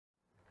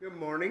Good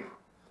morning.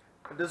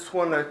 I just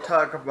want to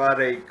talk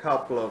about a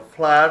couple of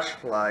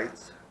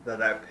flashlights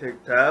that I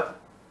picked up.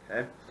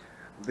 Okay,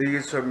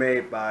 these are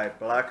made by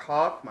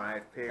Blackhawk, my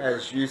favorite.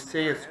 As you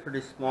see, it's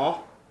pretty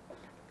small.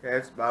 Okay,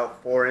 it's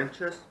about 4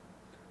 inches.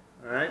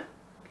 All right,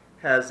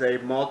 has a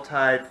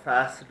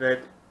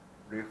multi-faceted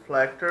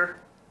reflector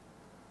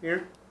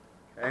here.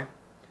 Okay,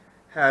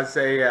 has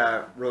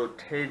a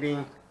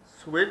rotating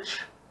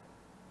switch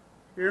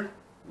here.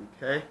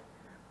 Okay,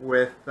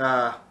 with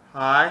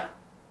high,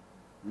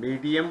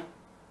 medium,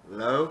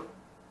 low,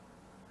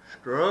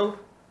 strobe,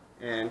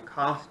 and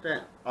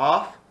constant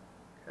off.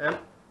 Okay.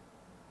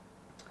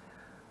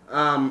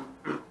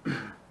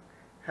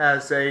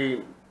 Has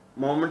a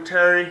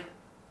momentary,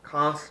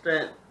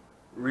 constant,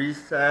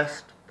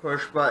 recessed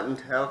push button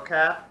tail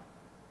cap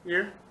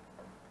here.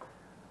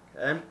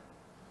 Okay.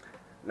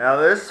 Now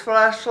this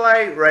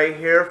flashlight right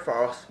here, for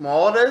how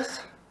small it is,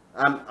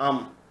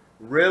 I'm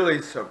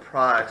really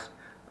surprised.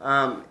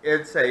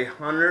 It's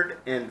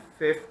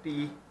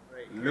 150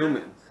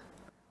 lumens.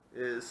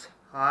 Is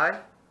high.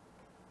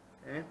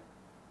 Okay.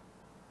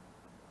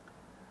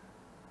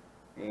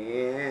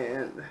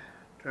 And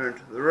turn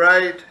to the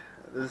right.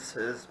 This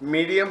is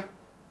medium.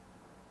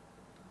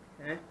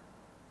 Okay.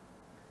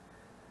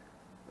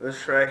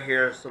 This right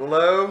here is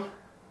low.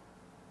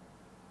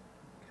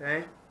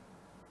 Okay.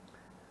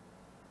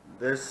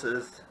 This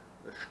is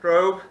the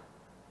strobe.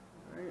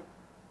 Right.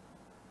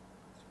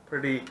 It's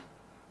pretty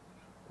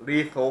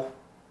lethal.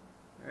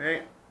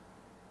 Right.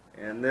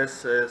 And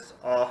this is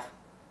off.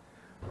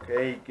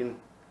 Okay, you can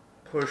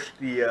push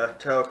the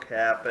tail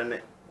cap and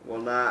it will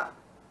not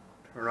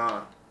turn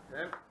on.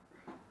 Okay.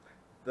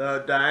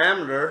 The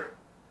diameter,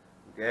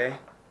 okay,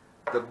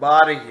 the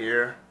body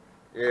here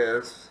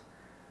is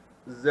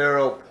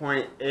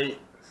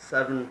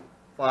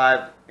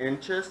 0.875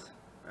 inches.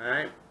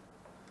 Alright.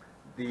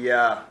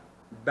 The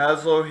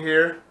bezel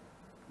here,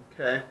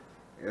 okay,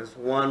 is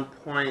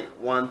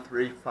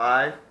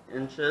 1.135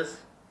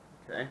 inches.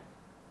 Okay.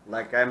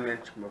 Like I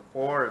mentioned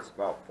before, it's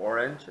about 4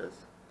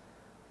 inches.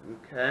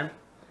 Okay.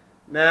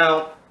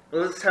 Now,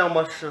 let's see how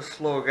much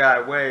this little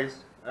guy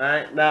weighs.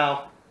 Alright,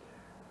 now,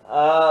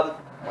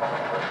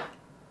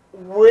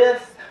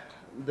 with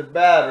the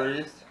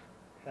batteries,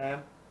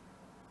 okay,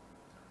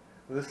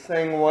 this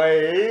thing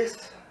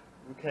weighs,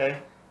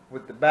 okay,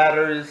 with the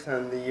batteries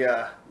and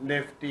the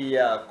nifty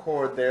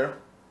cord there,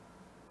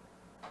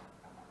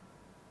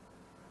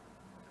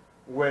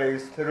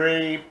 weighs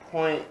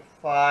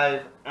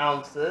 3.5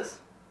 ounces.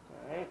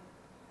 Alright.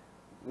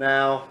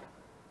 Now,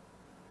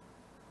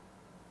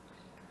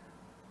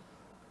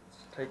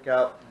 let's take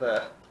out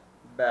the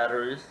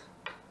batteries,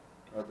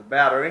 or the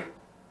battery.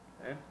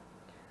 Okay.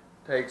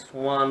 Takes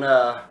one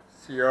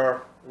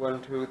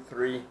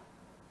CR123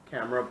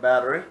 camera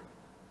battery.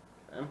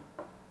 Okay.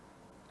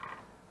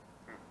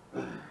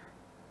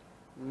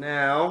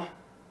 Now,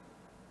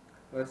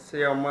 let's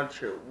see how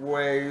much it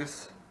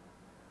weighs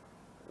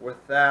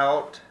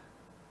without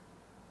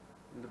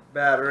the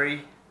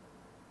battery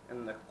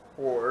and the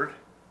cord.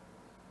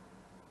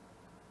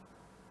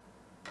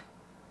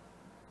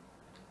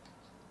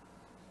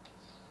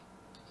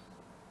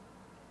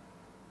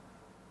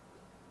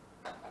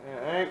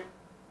 Alright,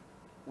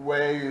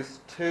 weighs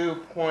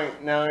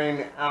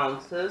 2.9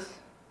 ounces.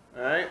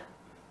 Alright,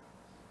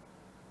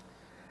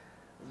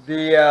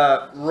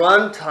 the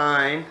run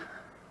time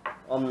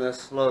on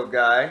this little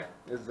guy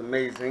is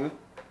amazing.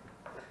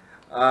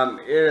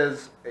 It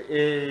is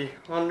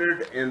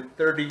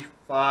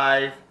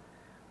 135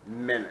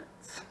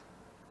 minutes.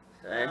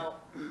 Okay. Now,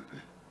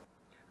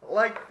 I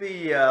like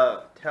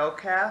the tail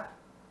cap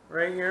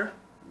right here.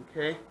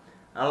 Okay.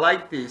 I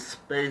like these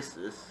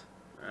spaces.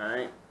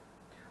 Alright.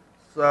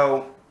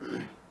 So,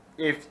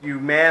 if you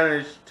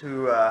manage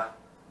to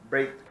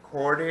break the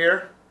cord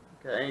here,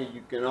 okay,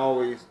 you can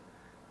always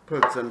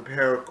put some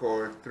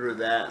paracord through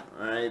that.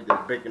 Alright.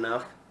 They're big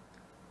enough.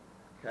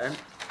 Okay.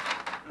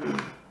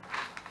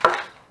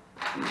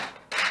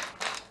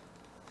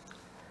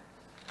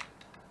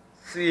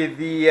 See,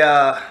 the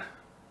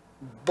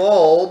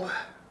bulb,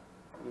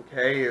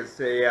 okay, is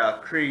a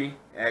Cree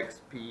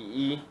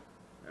XPE.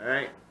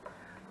 Alright.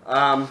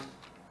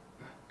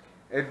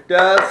 It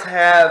does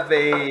have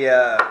a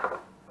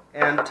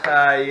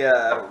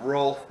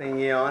anti-roll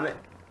thingy on it.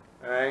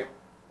 Alright.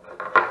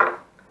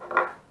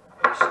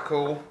 Which is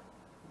cool.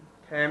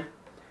 Okay.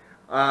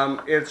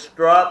 It's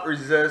drop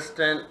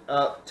resistant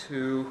up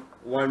to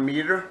 1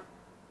 meter.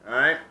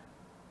 Alright.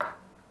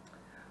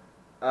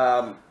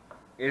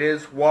 It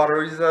is water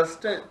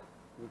resistant.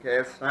 Okay,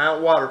 it's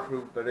not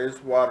waterproof, but it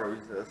is water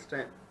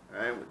resistant.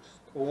 Alright, which is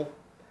cool.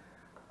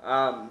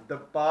 The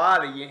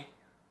body,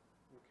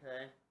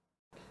 okay,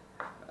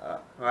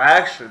 well,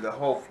 actually the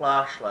whole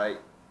flashlight,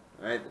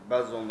 right, the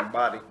bezel on the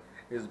body,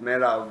 is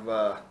made out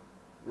of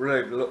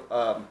really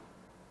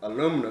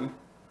aluminum.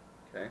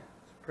 Okay,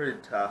 it's pretty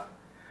tough.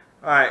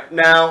 Alright,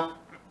 now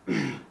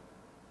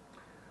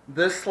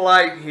this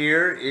light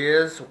here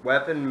is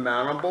weapon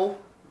mountable.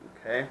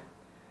 Okay,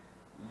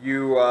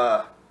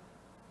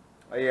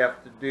 all you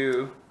have to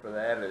do for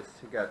that is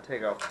you gotta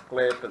take off the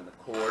clip and the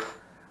cord.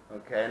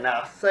 Okay,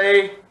 now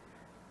say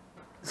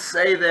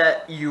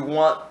that you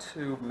want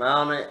to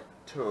mount it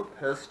to a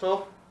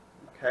pistol.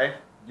 Okay,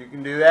 you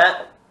can do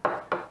that.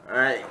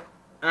 Alright,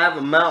 I have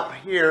a mount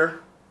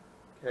here,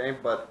 okay,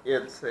 but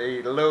it's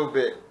a little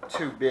bit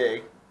too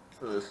big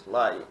for this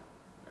light.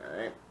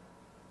 Alright,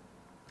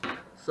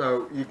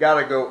 so you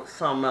gotta go with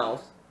something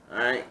else.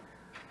 Alright,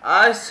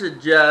 I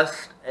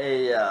suggest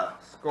a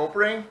scope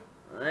ring.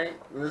 Alright,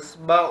 this is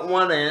about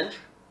 1 inch,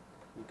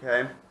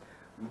 okay,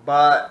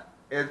 but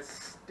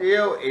it's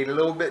still a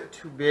little bit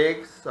too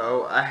big,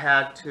 so I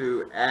had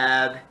to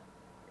add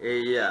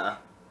a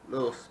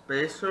little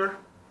spacer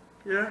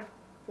here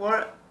for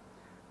it.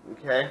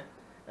 Okay,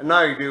 and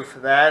all you do for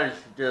that is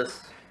you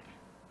just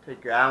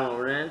take your Allen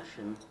wrench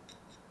and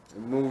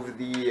remove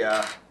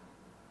the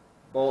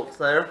bolts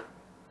there.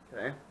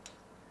 Okay,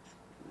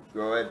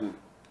 go ahead and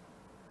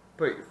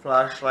put your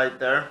flashlight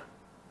there.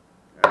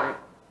 Alright,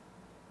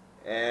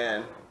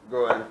 and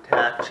go ahead and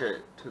attach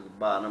it to the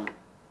bottom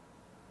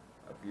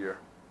of your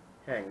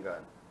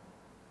handgun,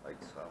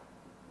 like so.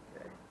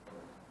 Okay.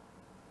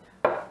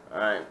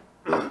 Alright.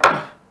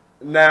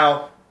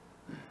 Now,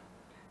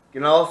 you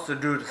can also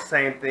do the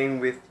same thing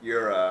with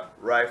your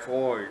rifle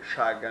or your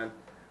shotgun.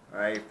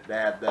 Alright, if it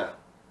had the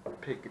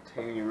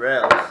Picatinny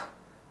rails.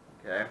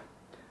 Okay.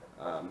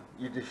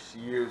 You just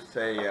use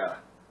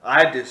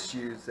I just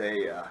use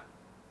a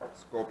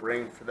scope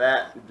ring for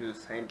that. You do the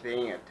same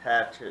thing,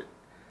 attach it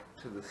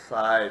to the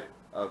side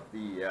of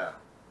the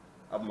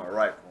of my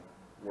rifle.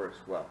 Works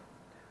well.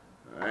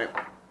 Alright.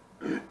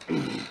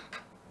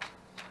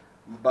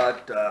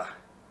 But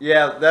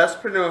yeah, that's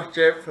pretty much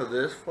it for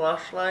this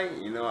flashlight.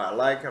 You know, I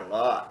like it a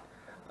lot.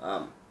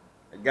 I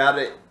got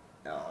it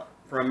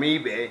from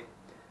eBay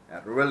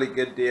at a really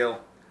good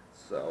deal,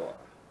 so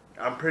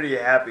I'm pretty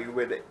happy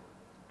with it.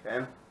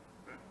 Okay.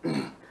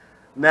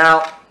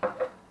 Now,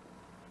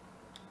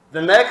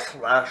 the next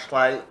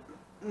flashlight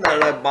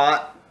that I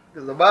bought,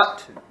 because I bought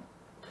 2,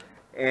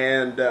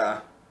 and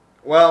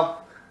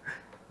well,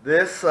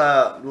 this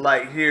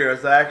light here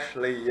is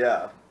actually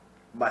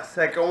my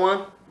second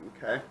one.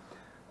 Okay.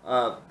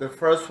 The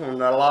first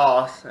one I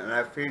lost, and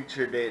I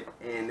featured it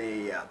in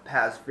a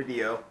past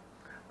video.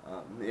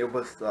 It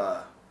was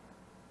the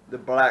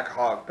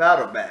Blackhawk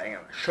battle bag,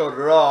 and I showed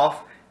it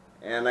off,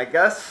 and I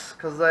guess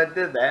because I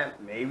did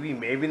that,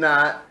 maybe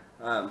not,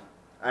 I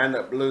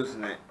ended up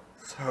losing it.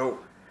 So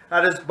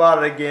I just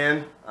bought it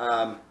again.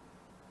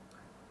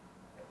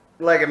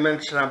 Like I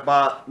mentioned, I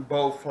bought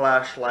both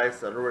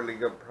flashlights at a really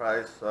good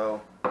price.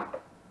 So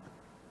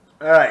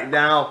alright,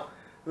 now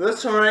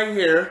this one right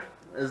here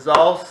is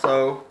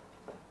also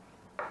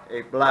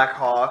a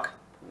Blackhawk.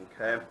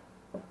 Okay,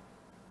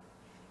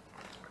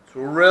 it's a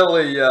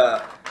really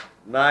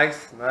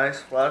nice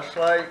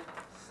flashlight.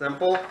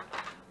 Simple.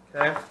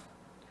 Okay,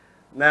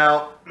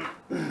 now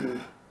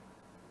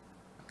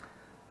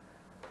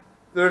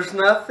there's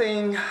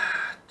nothing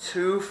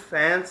too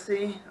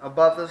fancy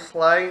about this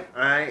light.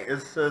 Alright,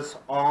 it's just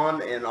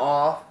on and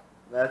off.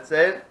 That's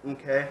it.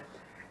 Okay,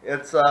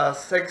 it's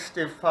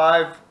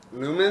 65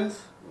 lumens.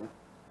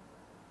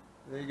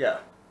 There you go.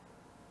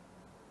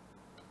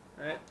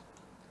 Alright,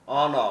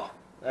 on off.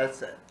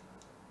 That's it.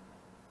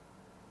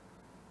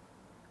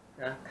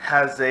 Okay.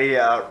 Has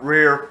a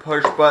rear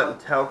push button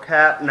tail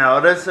cap. Now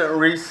it isn't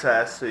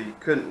recessed, so you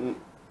couldn't,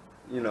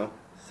 you know,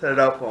 set it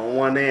up on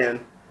one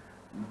end,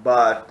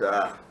 but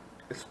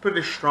it's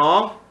pretty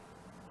strong.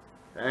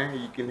 Okay,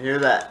 you can hear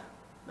that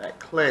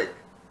click.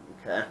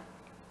 Okay.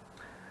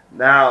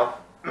 Now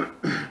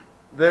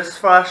this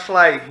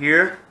flashlight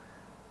here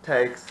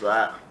takes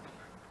that.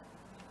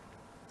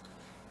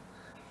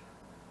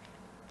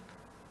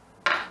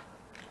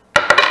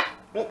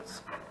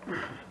 Oops.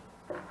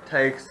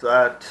 Takes 2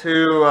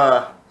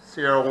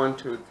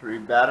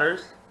 CR123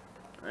 batteries.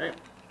 Right.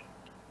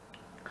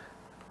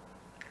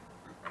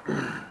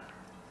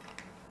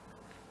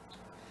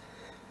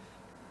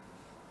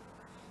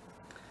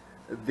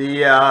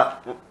 The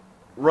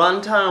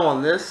runtime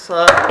on this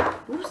the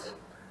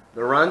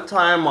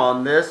runtime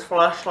on this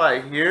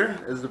flashlight here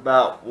is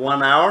about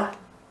 1 hour.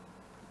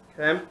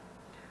 Okay.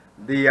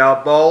 The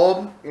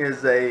bulb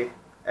is a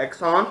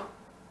Exxon.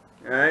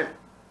 Alright.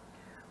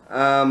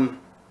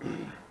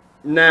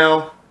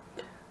 Now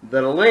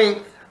the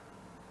length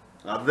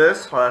of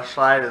this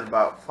flashlight is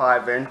about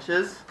 5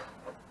 inches.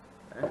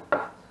 Okay.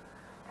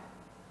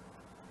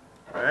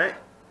 Alright.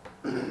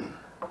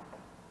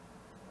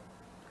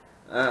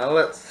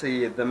 Let's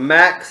see, the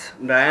max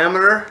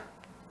diameter.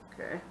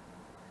 Okay.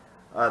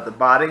 The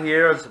body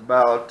here is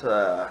about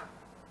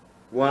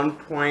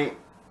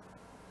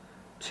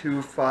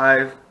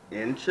 1.25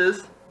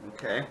 inches.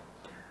 Okay.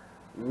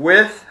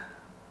 With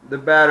the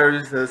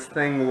batteries, this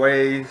thing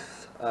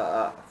weighs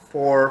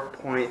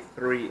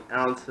 4.3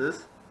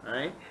 ounces.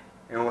 Right?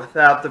 And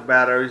without the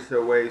batteries,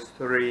 it weighs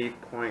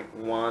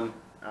 3.1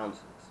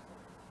 ounces.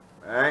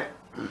 Alright.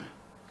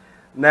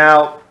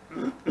 Now,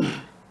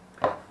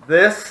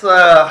 this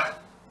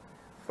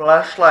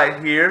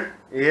flashlight here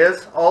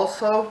is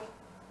also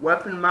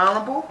weapon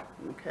mountable.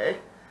 Okay,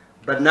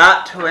 but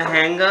not to a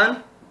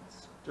handgun.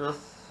 It's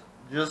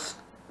just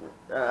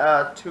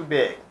too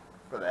big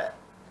for that.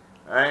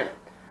 All right.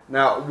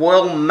 Now it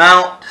will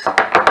mount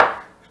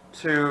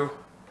to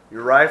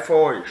your rifle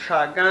or your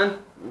shotgun.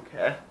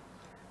 Okay.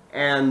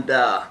 And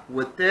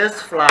with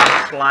this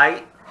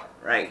flashlight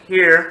right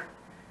here,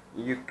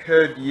 you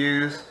could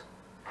use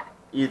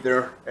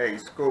either a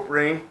scope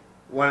ring,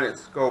 one-inch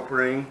scope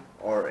ring,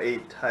 or a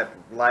type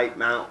of light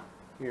mount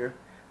here.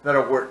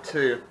 That'll work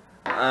too.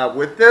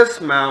 With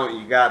this mount,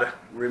 you gotta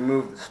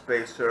remove the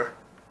spacer.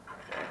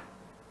 Okay.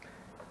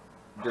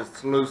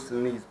 Just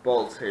loosen these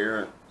bolts here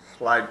and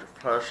slide your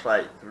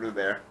flashlight through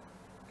there.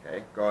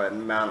 Okay, go ahead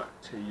and mount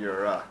it to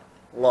your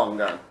long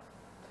gun.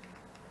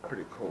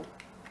 Pretty cool.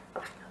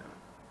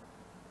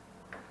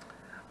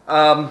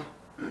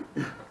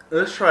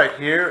 This right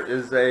here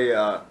is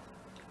a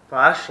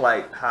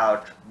flashlight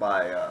pouch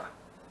by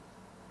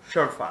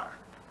Surefire.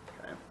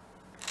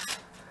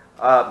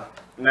 Okay.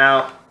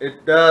 Now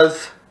it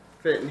does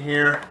fit in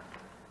here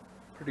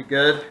pretty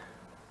good.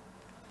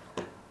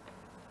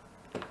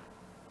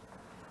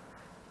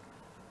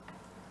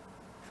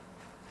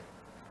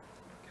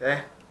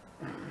 Okay.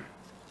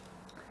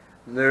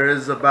 There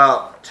is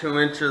about 2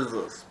 inches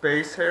of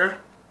space here.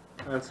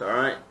 That's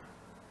alright.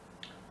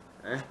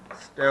 Okay.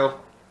 Still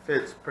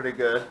fits pretty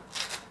good.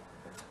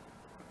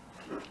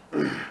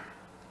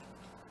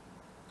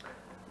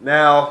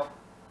 Now,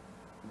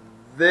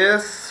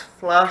 this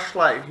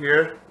flashlight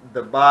here,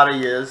 the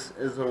body is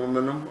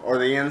aluminum, or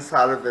the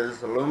inside of it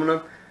is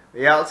aluminum.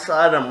 The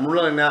outside, I'm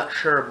really not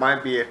sure. It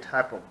might be a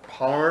type of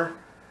polymer.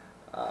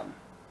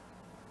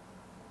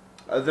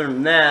 Other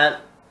than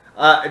that,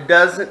 it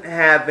doesn't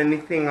have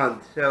anything on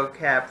the tail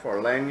cap for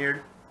a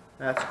lanyard.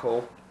 That's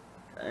cool.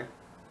 Okay.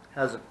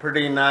 Has a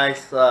pretty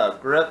nice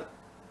grip.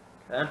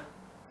 Okay.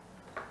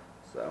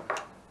 So,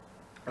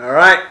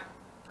 alright.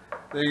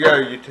 There you go,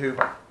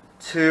 YouTube.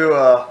 2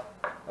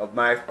 of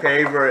my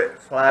favorite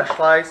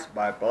flashlights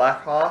by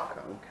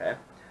Blackhawk. Okay.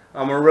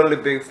 I'm a really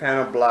big fan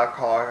of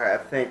Blackhawk. I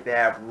think they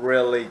have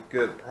really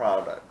good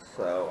products.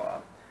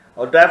 So,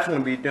 I'll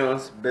definitely be doing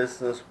some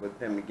business with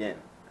them again.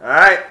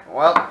 Alright,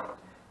 well,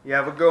 you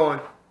have a good one.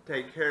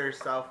 Take care of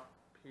yourself.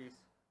 Peace.